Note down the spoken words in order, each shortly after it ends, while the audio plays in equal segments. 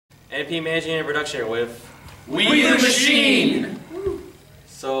NP Managing and Production with We the Machine!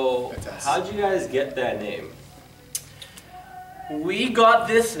 So, how'd you guys get that name? We got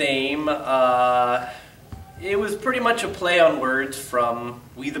this name, it was pretty much a play on words from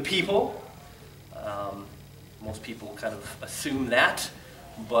We the People. Most people kind of assume that,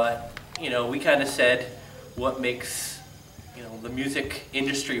 but, you know, we kind of said what makes, you know, the music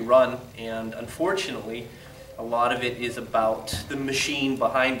industry run, and unfortunately, a lot of it is about the machine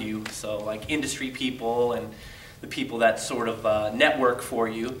behind you, so like industry people and the people that sort of network for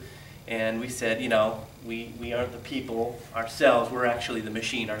you. And we said, you know, we aren't the people ourselves, we're actually the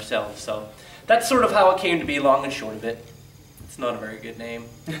machine ourselves. So that's sort of how it came to be, long and short of it. It's not a very good name.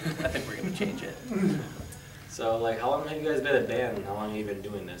 I think we're going to change it. So, like, how long have you guys been a band, and how long have you been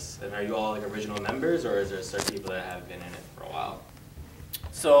doing this? And are you all, like, original members, or is there certain people that have been in it for a while?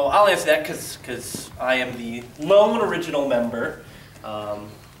 So I'll answer that because I am the lone original member.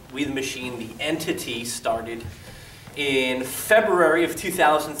 We the Machine, the entity, started in February of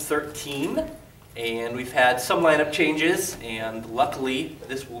 2013, and we've had some lineup changes, and luckily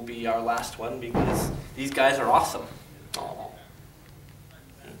this will be our last one because these guys are awesome. Aww.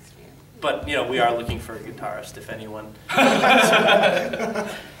 But, you know, we are looking for a guitarist, if anyone.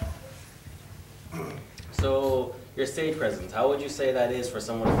 So, your stage presence, how would you say that is for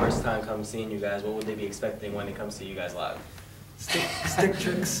someone first time come seeing you guys? What would they be expecting when they come see you guys live? Stick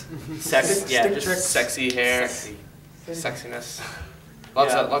tricks. Just Sexy hair. sexy. Sexiness.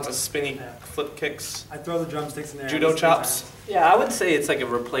 Lots Yeah. of spinny flip kicks. I throw the drumsticks in there. Judo chops. Yeah, I would say it's like a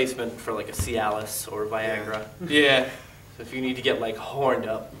replacement for like a Cialis or Viagra. Yeah. So if you need to get like horned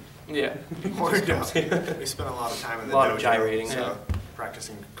up. Yeah. Horned up. We spent a lot of time in the A lot of dojo, gyrating. so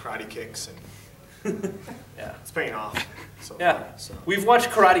practicing karate kicks, and Yeah. it's paying off. So Yeah. far, so. We've watched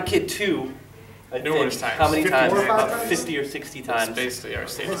Karate Kid 2. I Numerous think. times. How many 50 times? or About 5 50 or 60 It's times. basically our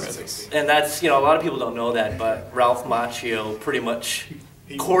stage presence. And that's, you know, a lot of people don't know that, but Ralph Macchio pretty much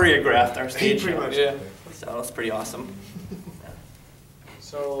choreographed our He stage pretty show. much. Yeah. So it's pretty awesome.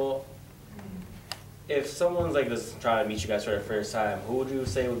 So, if someone's like this trying to meet you guys for the first time, who would you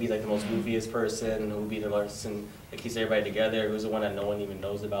say would be like the most goofiest person? Who would be the person that keeps everybody together? Who's the one that no one even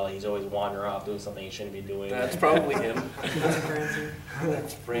knows about? He's always wandering off doing something he shouldn't be doing. That's probably him.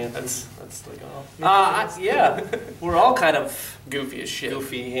 That's Branson. That's like all Yeah, we're all kind of goofy as shit.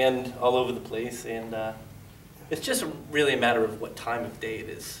 goofy and all over the place, and it's just really a matter of what time of day it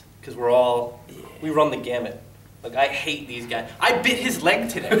is, because we run the gamut. Like, I hate these guys. I bit his leg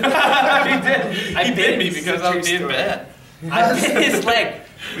today. He did. I He bit me it. because I was being story. bad. I bit his leg.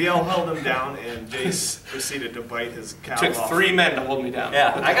 We all held him down, and Jace proceeded to bite his cow Took off. 3 men to hold me down.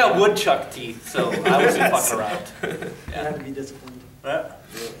 Yeah, I got woodchuck teeth, so I wasn't fucking around. You have to be disciplined.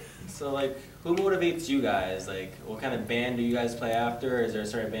 So, like, who motivates you guys? Like, what kind of band do you guys play after? Is there a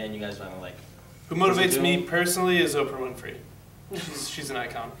certain band you guys want to like? Who motivates me personally is Oprah Winfrey. She's an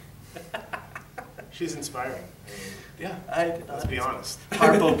icon. She's inspiring. Yeah. Let's be honest.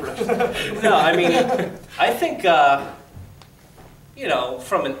 Harp Oprah. No, I mean, I think, you know,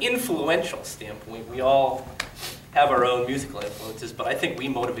 from an influential standpoint, we all have our own musical influences, but I think we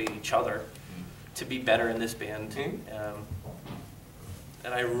motivate each other to be better in this band.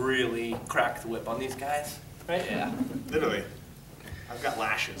 And I really crack the whip on these guys. Right? Yeah. Literally. I've got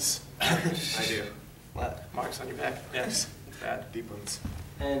lashes. I do. Marks on your back. Yes. Bad. Deep ones.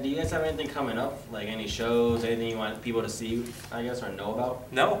 And do you guys have anything coming up? Like any shows, anything you want people to see, I guess, or know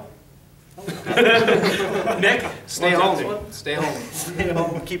about? No. Nick, Stay home. Stay home. stay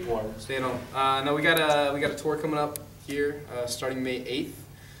home, keep warm. Stay at home. No, we got a tour coming up here, starting May 8th,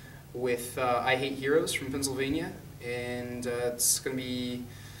 with I Hate Heroes from Pennsylvania, and it's gonna be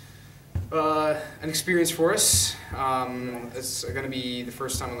an experience for us. It's gonna be the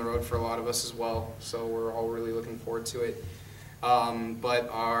first time on the road for a lot of us as well, so we're all really looking forward to it. But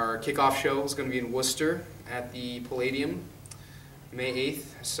our kickoff show is gonna be in Worcester at the Palladium, May 8th.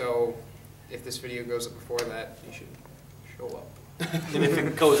 So if this video goes up before that, you should show up. And if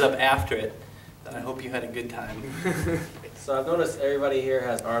it goes up after it, then I hope you had a good time. So I've noticed everybody here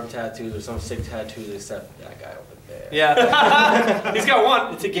has arm tattoos or some sick tattoos except that guy over there. Yeah. He's got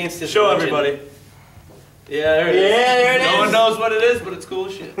one. It's against his Show religion. everybody. Yeah, there it is. Yeah, there it is. No one knows what it is, but it's cool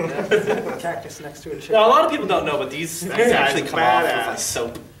as shit. Cactus next to it. Now, a lot of people don't know, but these actually come off with like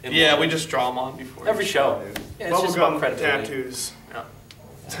soap. and Yeah, water. we just draw them on before. Every show. Yeah, it's just about Bubblegum credibility. tattoos.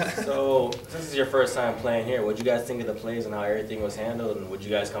 So this is your first time playing here. What would you guys think of the plays and how everything was handled? And would you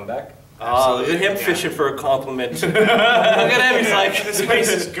guys come back? Oh, look at him fishing for a compliment. Look at him, he's like, This place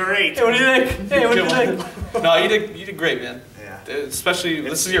is great. hey, what do you think? Hey, what do you think? No, you did great, man. Yeah. Especially,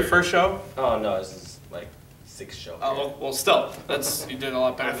 this is your first show? Oh no, this is like 6 show. Oh, well, still, you did a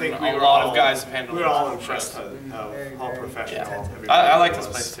lot better I think than we a were lot all- of guys have handled We it. were all impressed Sure. with how Very professional. Yeah. everybody I like this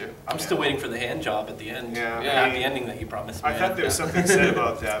was. place too. I'm still waiting for the hand job at the end. Yeah. The happy ending that you promised me. I thought there was something said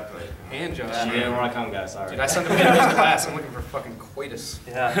about that, but Hand job. She didn't want to come, guys. Sorry. Dude, I sent him to his class. I'm looking for fucking coitus.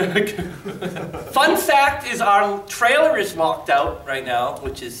 Yeah. Fun fact is our trailer is locked out right now,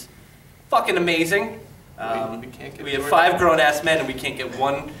 which is fucking amazing. We can't get We have it 5 grown-ass men and we can't get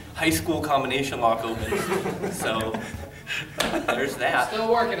one high school combination lock open. So there's that.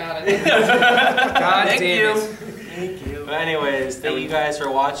 Still working on it. God Thank damn you. it. Thank you. But anyways, thank you guys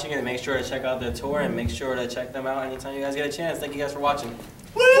for watching, and make sure to check out their tour and make sure to check them out anytime you guys get a chance. Thank you guys for watching.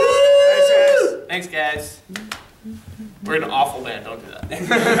 thanks, guys. Thanks, guys. We're an awful band. Don't do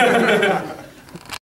that.